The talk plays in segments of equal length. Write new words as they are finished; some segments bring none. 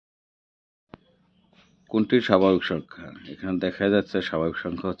কোনটি স্বাভাবিক সংখ্যা? এখানে দেখা যাচ্ছে স্বাভাবিক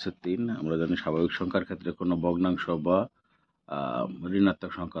সংখ্যা হচ্ছে 3। আমরা জানি স্বাভাবিক সংখ্যার ক্ষেত্রে কোনো ভগ্নাংশ বা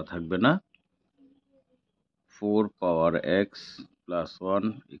ঋণাত্মক সংখ্যা থাকবে না। 4 পাওয়ার x প্লাস 1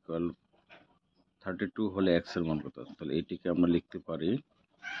 ইকুয়াল 32 হলে x এর মান কত? তাহলে এটিকে আমরা লিখতে পারি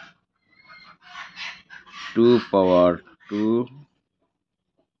 2 পাওয়ার 2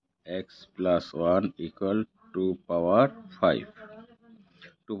 x প্লাস 1 ইকুয়াল 2 পাওয়ার 5।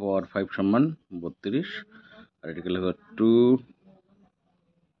 2 পাওয়ার 5 সমান 32। আর এটাকে লিখব 2,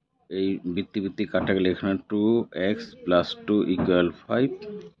 এই বৃত্তি কাটা গেলে এখানে 2x plus 2 equal 5।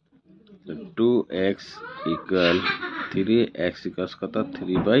 2x equal 3, x equal কত?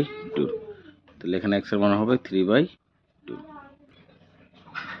 3/2। তাহলে এখানে x এর মান হবে 3/2।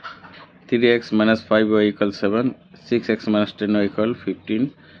 3x minus 5y equal 7, 6x minus 10y equal 15।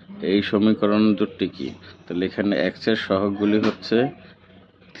 এই সমীকরণ দুটি কি? তাহলে এখানে x এর সহগগুলি হচ্ছে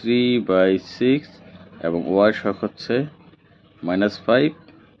 3/6 এবং y এর সহগ হচ্ছে -5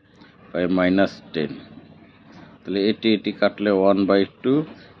 বাই -10। তাহলে এটি কাটলে 1/2,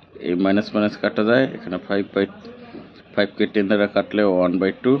 এই মাইনাস কাটা যায়, এখানে 5কে 10 দ্বারা কাটলে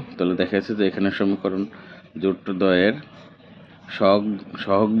 1/2। তাহলে দেখা যাচ্ছে যে এখানে সমীকরণ জোটদ্বয়ের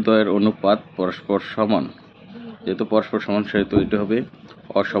সহগদ্বয়ের অনুপাত পরস্পর সমান। যেহেতু পরস্পর সমান সেহেতু এটি হবে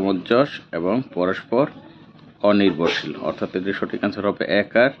অসামঞ্জস্য এবং পরস্পর অনির্ভরশীল, অর্থাৎ এটির সঠিক অ্যান্সার হবে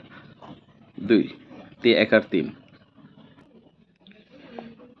 1 আর 2, 1 আর 3।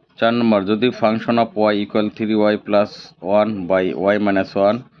 4 নম্বর, যদি function of y equal 3y plus 1 by y minus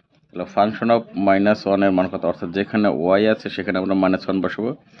 1, তাহলে ফাংশন অফ -1 এর মান কত? অর্থাৎ যেখানে y আছে সেখানে আমরা -1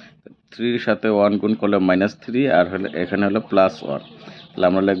 বসাবো। 3 এর সাথে 1 গুণ করলে -3, আর হলে এখানে হলো +1। তাহলে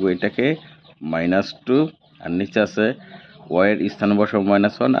আমরা লিখবো এটাকে -2, আর নিচে আছে y এর স্থানে বসাবো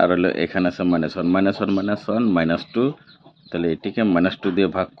 -1, আর হলো এখানে আছে -1, -2। তাহলে এটিকে -2 দিয়ে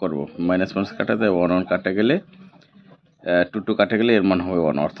ভাগ করব। মাইনাস কাটা যায়, 1 কাটা গেলে 2 কাটা গেলে এর মান হবে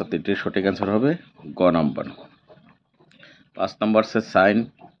 1, অর্থাৎ এটির সঠিক অ্যান্সার হবে গ নাম্বার। 5 নম্বর সে sin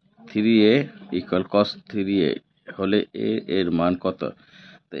 3a equal cos 3a হলে a এর মান কত?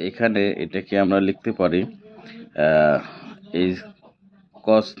 তো এখানে এটাকে আমরা লিখতে পারি, এই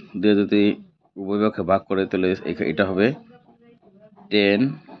cos দিয়ে যদি উভয় পক্ষে ভাগ করে তাহলে এটা হবে tan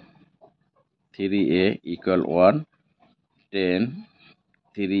 3a equal 1, tan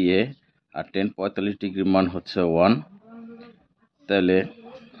 3a, আর tan 45 ডিগ্রির মান হচ্ছে 1। তাহলে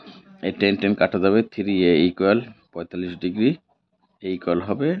এই tan কাটা যাবে, 3a ইকুয়াল 45 ডিগ্রি, ইকুয়াল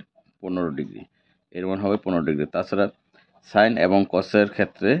হবে 15 ডিগ্রি, এর মান হবে 15 ডিগ্রি। তাছাড়া সাইন এবং কসের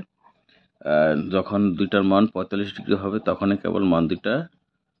ক্ষেত্রে যখন দুইটার মান 45 ডিগ্রি হবে তখনই কেবল মান দুইটা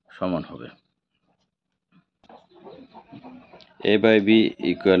সমান হবে। a/b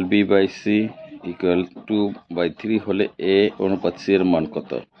ইকুয়াল b/c ইকুয়াল 2/3 হলে a অনুপাত c এর মান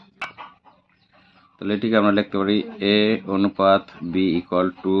কত? তাহলে এটিকে আমরা লিখতে পারি a অনুপাত b ইকুয়াল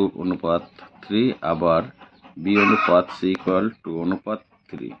 2/3, আবার b অনুপাত c ইকুয়াল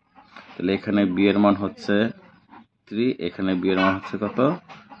 2/3। তাহলে এখানে b এর মান হচ্ছে 3, এখানে b এর মান হচ্ছে কত?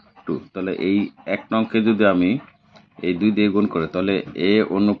 2। তাহলে এই এক নংকে যদি আমি এই 2 দিয়ে গুণ করি তাহলে a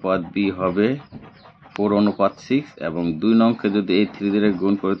অনুপাত b হবে 4/6, এবং 2 নংকে যদি এই 3 দিয়ে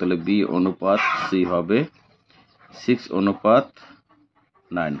গুণ করি তাহলে b অনুপাত c হবে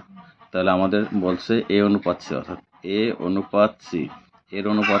 6/9। তাহলে আমাদের বলছে a অনুপাত c, অর্থাৎ a অনুপাত c এর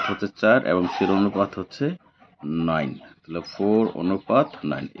অনুপাত হচ্ছে 4 এবং c এর অনুপাত হচ্ছে 9। তাহলে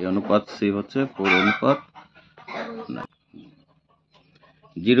 4/9, a অনুপাত c হচ্ছে 4/9।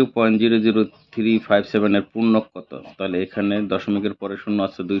 0.00357 এর পূর্ণক কত? তাহলে এখানে দশমিকের পরে শূন্য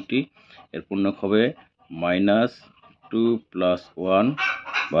আছে 2টি, এর পূর্ণক হবে -2 + 1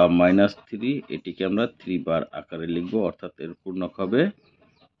 বা -3। এটিকে আমরা 3 বার আকারে লিখব, অর্থাৎ এর পূর্ণক হবে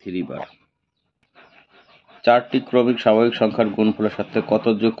 3 বার। 4টি ক্রমিক স্বাভাবিক সংখ্যার গুণফলের সাথে কত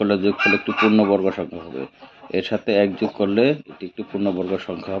যোগ করলে যোগফল একটি পূর্ণবর্গ সংখ্যা হবে? এর সাথে 1 যোগ করলে এটি একটি পূর্ণবর্গ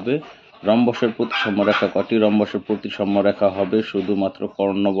সংখ্যা হবে। রম্বসের প্রতিসম রেখা কটি? রম্বসের প্রতিসম রেখা হবে শুধুমাত্র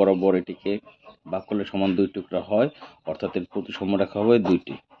কর্ণ বরাবর, এটিকে ভাগ করলে সমান 2 টুকরা হয়, অর্থাৎ এর প্রতিসম রেখা হবে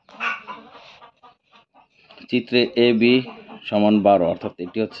 2টি। চিত্রে AB সমান 12, অর্থাৎ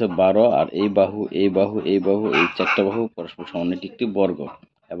এটি হচ্ছে 12, আর এই বাহু, এই 4টা বাহু পরস্পর সমান, এটি একটি বর্গ,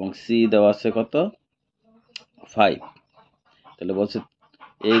 এবং C দেওয়া আছে কত? 5। তাহলে বলছে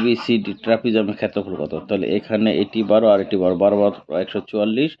ABCD ট্রাপিজমের ক্ষেত্রফল কত? তাহলে এখানে এটি 12 আর এটি 12, 12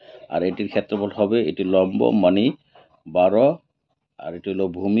 144, আর এটির ক্ষেত্রফল হবে, এটি লম্ব মানে 12 আর এটি হলো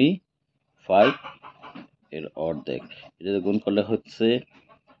ভূমি 5 এর অর্ধেক। এটা গুণ করলে হচ্ছে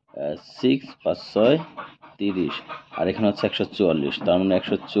 6 5 6 30, আর এখানে হচ্ছে 144, তার মানে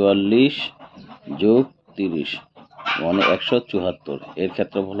 144 যোগ 30 মানে 174, এর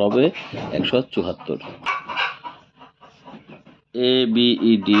ক্ষেত্রফল হবে 174।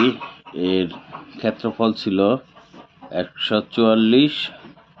 ABED এর ক্ষেত্রফল ছিল 144,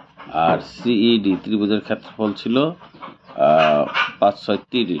 আর CED ত্রিভুজের ক্ষেত্রফল ছিল 5 6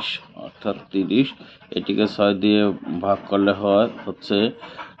 30, অর্থাৎ 30। এটিকে 6 দিয়ে ভাগ করলে হচ্ছে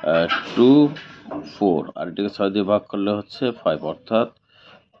 2 4, আর এটিকে 6 দিয়ে ভাগ করলে হচ্ছে 5, অর্থাৎ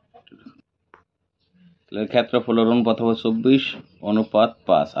ক্ষেত্রফলের অনুপাত হবে 24 অনুপাত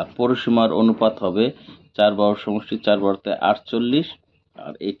 5, আর পরিসীমার অনুপাত হবে 4 বাহুর সমষ্টি 4 বাহুতে 48,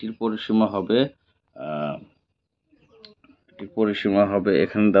 আর এটির পরিসীমা হবে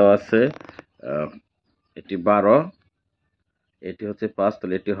এখানে দেওয়া আছে এটি 12, এটি হচ্ছে 5,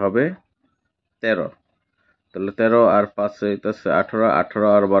 তাহলে এটি হবে 13। তাহলে 13 আর 5 হইতেছে 18, 18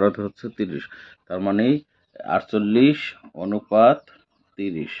 আর 12 হচ্ছে 30, তার মানে 48 অনুপাত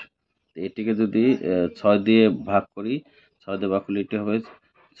 30। এটিকে যদি 6 দিয়ে ভাগ করি, 6 দিয়ে ভাগ করলে এটি হবে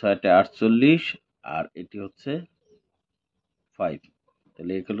 6টা 48, আর এটি হচ্ছে 5,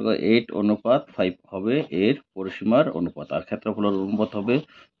 তাহলে এগুলো 8 অনুপাত 5 হবে এর পরিসীমার অনুপাত, আর ক্ষেত্রফলের অনুপাত হবে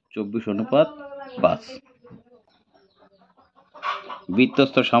 24 অনুপাত 5।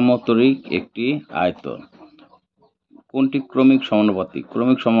 বৃত্তস্থ সামন্তরিক একটি আয়তন। কোনটি ক্রমিক সমানুপাতি?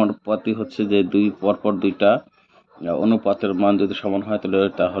 ক্রমিক সমানুপাতি হচ্ছে যে পরপর দুইটা অনুপাতের মান যদি সমান হয় তাহলে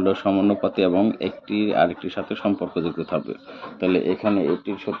তা হলো সমানুপাতি এবং একটি আরেকটির সাথে সম্পর্কযুক্ত থাকবে। তাহলে এখানে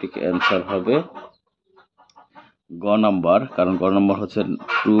এটির সঠিক অ্যান্সার হবে গ নাম্বার, কারণ গ নাম্বার হচ্ছে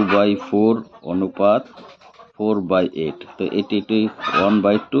 2/4 অনুপাত 4/8। তো এটি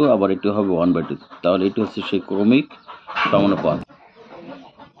 1/2, আবার এটি হবে 1/2, তাহলে এটি হচ্ছে সেই ক্রমিক সমানুপাত।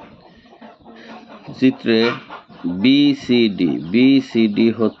 চিত্রে BCD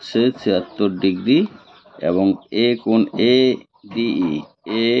হচ্ছে 76 ডিগ্রি এবং এ কোণ ADE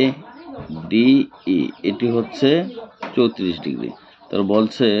এটি হচ্ছে 34 ডিগ্রি। তাহলে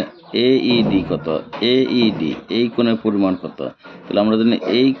বলছে AED কত? AED এই কোণের পরিমাণ কত? তাহলে আমরা জানি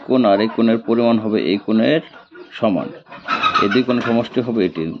এই কোণ আর এই কোণের পরিমাণ হবে এই কোণের সমান, এই দুই কোণের সমষ্টি হবে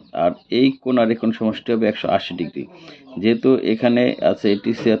এটি, আর এই কোণ আর এই কোণ সমষ্টি হবে 180 ডিগ্রি। যেহেতু এখানে আছে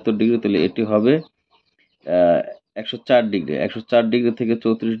এটি 76 ডিগ্রি, তাহলে এটি হবে 104 ডিগ্রি। 104 ডিগ্রি থেকে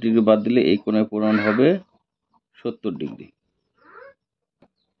 34 ডিগ্রি বাদ দিলে এই কোণের পরিমাণ হবে 70 ডিগ্রি।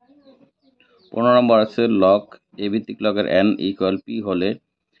 15 নম্বর আছে লগ এ ভিত্তিক লগের n = p হলে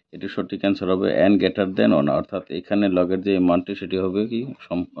এটি সঠিক অ্যান্সার হবে n > 1, অর্থাৎ এখানে লগের যে মানটি সেটি হবে কি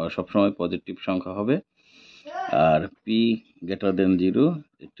সবসময় পজিটিভ সংখ্যা হবে, আর p > 0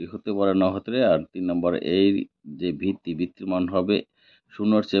 এটি হতে পারে না হতে। আর 3 নম্বর এই যে ভিত্তির মান হবে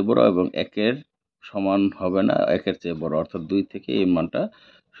 0-এর চেয়ে বড় এবং 1-এর সমান হবে না, 1-এর চেয়ে বড়, অর্থাৎ 2 থেকে এই মানটা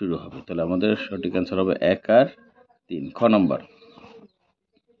শুরু হবে। তাহলে আমাদের সঠিক অ্যান্সার হবে 1 আর 3। খ নম্বর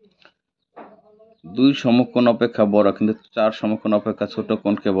 2 সমকোণ অপেক্ষা বড় কিন্তু 4 সমকোণ অপেক্ষা ছোট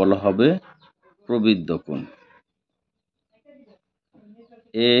কোণকে বলা হবে প্রবৃদ্ধ কোণ।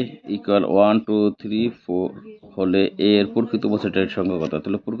 A = 1 2 3 4 হলে a এর প্রকৃত বছরের সংখ্যা কত?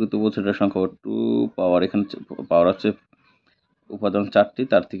 তাহলে প্রকৃত বছরের সংখ্যা 2 পাওয়ার, এখানে পাওয়ার আছে উপাদান 4টি,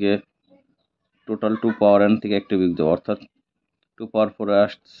 তার থেকে টোটাল 2 পাওয়ার n থেকে একটা বিয়োগ দেব, অর্থাৎ 2 পাওয়ার 4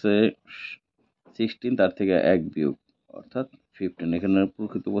 আসছে 16, তার থেকে 1 বিয়োগ অর্থাৎ 15। এখানে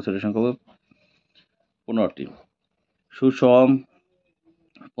প্রকৃত বছরের সংখ্যা হবে 15টি। সুষম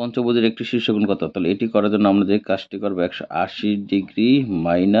পঞ্চভুজের একটি শীর্ষকোণ কত? তাহলে এটি করার জন্য আমরা যে কাজটি করব 180 ডিগ্রি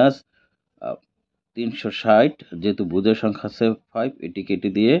মাইনাস 360, যেহেতু ভুজের সংখ্যা আছে 5, এটি কেটে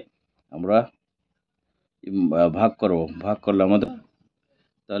দিয়ে আমরা ভাগ করলে আমাদের,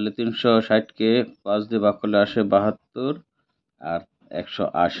 তাহলে 360কে 5 দিয়ে ভাগ করলে আসে 72 আর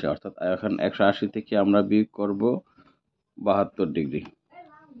 180, অর্থাৎ এখন 180 থেকে আমরা বিয়োগ করব 72 ডিগ্রি,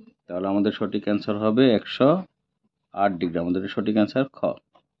 তাহলে আমাদের সঠিক অ্যান্সার হবে 108 ডিগ্রি। আমাদের সঠিক অ্যান্সার খ।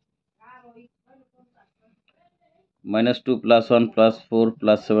 -2 + 1 + 4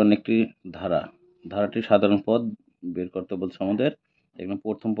 + 7 একটি ধারাটির সাধারণ পদ বের করতে বলছে আমাদের। এখানে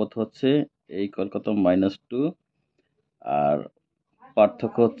প্রথম পদ হচ্ছে এই কত -2, আর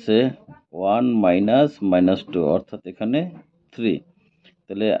পার্থক্য হচ্ছে 1 - -2, অর্থাৎ এখানে 3।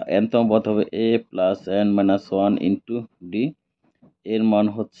 তাহলে nতম পদ হবে a + n - 1 × d, এর মান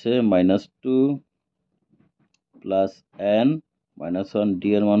হচ্ছে -2 + n - 1, d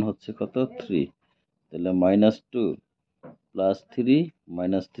এর মান হচ্ছে কত 3, তাহলে -2 + 3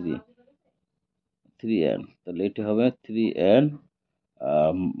 - 3n, তাহলে এটি হবে 3n -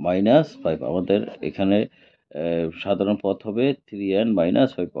 5। আমাদের এখানে সাধারণ পদ হবে 3n -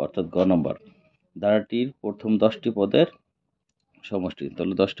 5, অর্থাৎ গ নম্বর। ধারাটির প্রথম 10টি পদের সমষ্টি,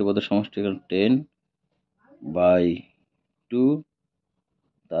 তাহলে 10টি পদের সমষ্টি 10/2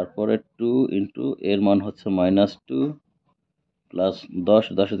 তারপরে 2 ইন্টু এর মান হচ্ছে -2 প্লাস 10,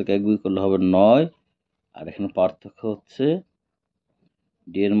 10 থেকে 1 বিয়োগ করলে হবে 9, আর এখানে পার্থক্য হচ্ছে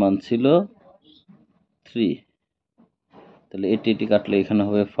ডি এর মান ছিল 3, তাহলে এটি কাটলে এখানে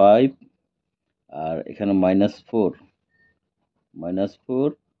হবে 5, আর এখানে -4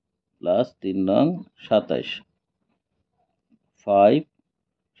 প্লাস 3 নং 27, 5,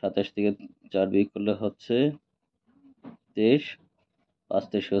 27 থেকে 4 বিয়োগ করলে হচ্ছে 23, 5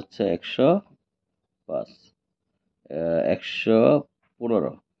 23 হচ্ছে 105,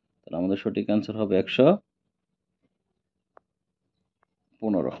 115, তাহলে আমাদের সঠিক অ্যান্সার হবে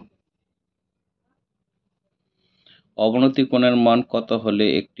 115। অবনতি কোণের মান কত হলে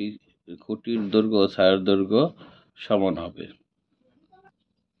একটি খুঁটির দৈর্ঘ্য ও ছায়ার দৈর্ঘ্য সমান হবে?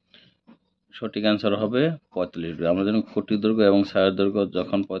 সঠিক অ্যান্সার হবে 45 ডিগ্রি। আমরা জানি খুঁটির দৈর্ঘ্য এবং ছায়ার দৈর্ঘ্য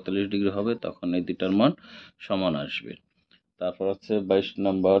যখন 45 ডিগ্রি হবে তখন এই দুটার মান সমান আসবে। তারপর হচ্ছে 22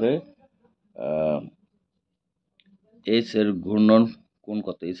 নম্বরে এইচ এর ঘূর্ণন কোণ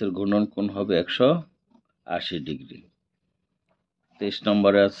কত? এইচ এর ঘূর্ণন কোণ হবে 180 ডিগ্রি। 23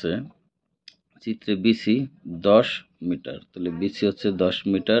 নম্বরে আছে চিত্রে বিসি 10 মিটার, তাহলে বিসি হচ্ছে 10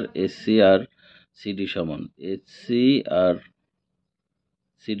 মিটার, এসি আর সিডি সমান, এসি আর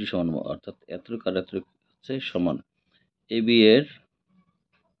সিডি সমান অর্থাৎ এতটুকু আর এতটুকু হচ্ছে সমান।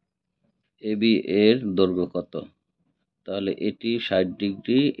 এবি এর দৈর্ঘ্য কত? তাহলে এটি 60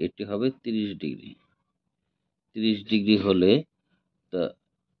 ডিগ্রি, এটি হবে 30 ডিগ্রি। 30 ডিগ্রি হলে তা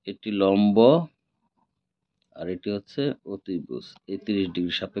এটি লম্ব আর এটি হচ্ছে অতিভুজ। এই 30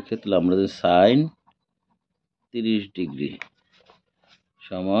 ডিগ্রি সাপেক্ষে তাহলে আমরা যে সাইন 30 ডিগ্রি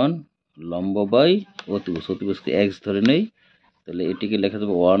সমান লম্ব বাই অতিভুজ, অতিভুজকে এক্স ধরে নেই, তাহলে এটিকে লেখা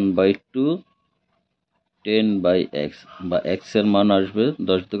যাবে 1/2 10/x, বা x এর মান আসবে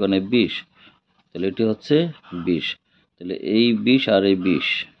 10 দোকানে 20, তাহলে এটি হচ্ছে 20, তাহলে এই 20 আর এই 20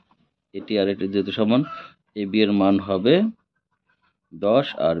 এটি আর এটি যেহেতু সমান, এই বি এর মান হবে 10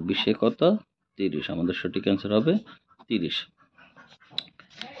 আর 20 কত? 30, আমাদের সঠিক অ্যান্সার হবে 30।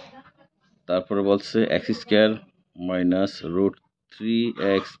 তারপরে বলছে x² minus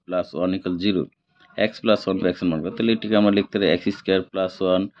 √3x plus 1 = 0, x plus 1 x এর মান কত? তাহলে এটিকে আমরা লিখতে পারি x² প্লাস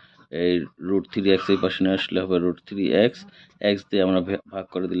 1, এই √3x এই পাশে নিয়ে আসলে হবে √3x, x দিয়ে আমরা ভাগ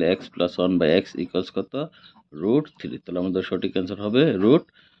করে দিলে x প্লাস 1/x ইকুয়ালস কত? √3, তাহলে আমাদের সঠিক অ্যান্সার হবে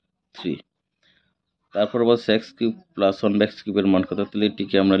 √3। তারপর বলছে x³ প্লাস 1/x³ এর মান কত? তাহলে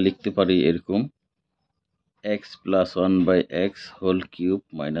এটিকে আমরা লিখতে পারি এরকম, x plus 1/x whole cube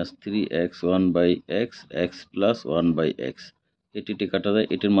minus 3x 1/x x plus 1/x, এটি কাটা যায়,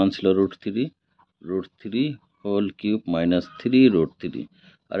 এটির মান ছিল √3 হোল কিউব মাইনাস 3√3,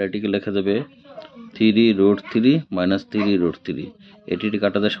 আর এটিকে লেখা যাবে 3√3 মাইনাস 3√3, এটি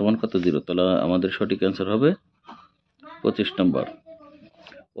কাটা যায় সমান কত? 0, তাহলে আমাদের সঠিক অ্যান্সার হবে 25 নম্বর।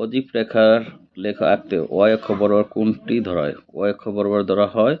 অজীব রেখার লেখা আঁকতে y অক্ষ বরাবর কোনটি ধরা হয়? y অক্ষ বরাবর ধরা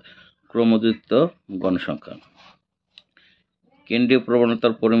হয় ক্রমযুক্ত গণসংখ্যা। কেন্দ্রীয়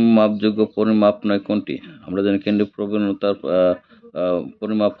প্রবণতার পরিমাপযোগ্য পরিমাপ নয় কোনটি? আমরা জানি কেন্দ্রীয় প্রবণতার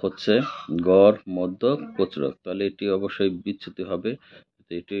পরিমাপ হচ্ছে গড়, মধ্যক, প্রচুরক, তাহলে এটি অবশ্যই বিচ্যুতি হবে,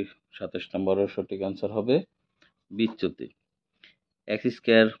 এটি 27 নম্বরের সঠিক অ্যান্সার হবে বিচ্যুতি।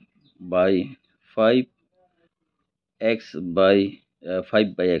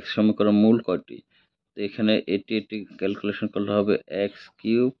 x²5x সমীকরণ মূল কয়টি? তো এখানে এটি ক্যালকুলেশন করলে হবে x³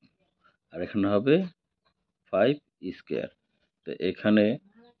 আর এখানে হবে 5² তো এখানে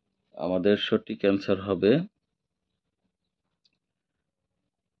আমাদের সঠিক অ্যান্সার হবে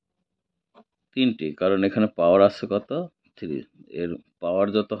 3টি, কারণ এখানে পাওয়ার আছে কত? 3, এর পাওয়ার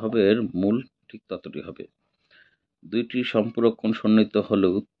যত হবে এর মূল ঠিক ততটি হবে। দুটি সম্পূরক কোণ সন্নিহিত হলে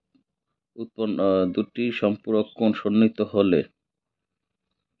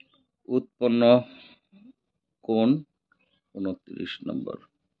উৎপন্ন কোণ 29 নম্বর,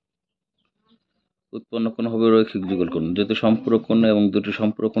 উৎপন্ন কোণ হবে রৈখিক যুগল কোণ। যেহেতু সম্পূরক কোণ এবং দুটি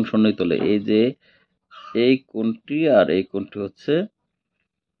সম্পূরক কোণ সন্নিহিত হলে এই যে এই কোণটি আর এই কোণটি হচ্ছে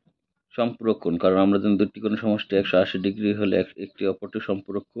সম্পূরক কোণ, কারণ আমরা জানি দুটি কোণের সমষ্টি 180 ডিগ্রি হলে একটি অপরটি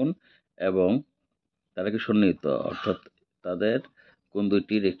সম্পূরক কোণ এবং তারা কি সন্নিহিত, অর্থাৎ তাদের কোণ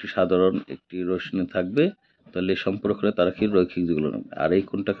দুইটির একটি সাধারণ একটি রশ্মি থাকবে, তাহলে এই সম্পর্ক হলে তারা কি রৈখিক যুগল কোণ, আর এই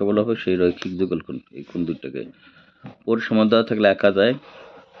কোণটাকে বলা হবে সেই রৈখিক যুগল কোণ। এই কোণ দুইটাকে পরিসীমা দেওয়া থাকলে আঁকা যায়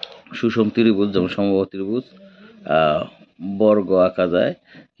সুষম ত্রিভুজ, যেমন সমবাহু ত্রিভুজ, বর্গ আঁকা যায়,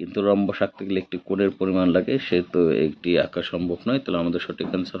 কিন্তু রম্বস আঁকতে গেলে একটি কোণের পরিমাণ লাগে, সেহেতু একটি আঁকা সম্ভব নয়, তাহলে আমাদের সঠিক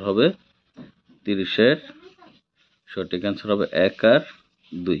অ্যান্সার হবে 30-এর সঠিক অ্যান্সার হবে 1 আর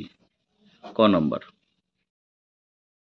 2, ক নম্বর।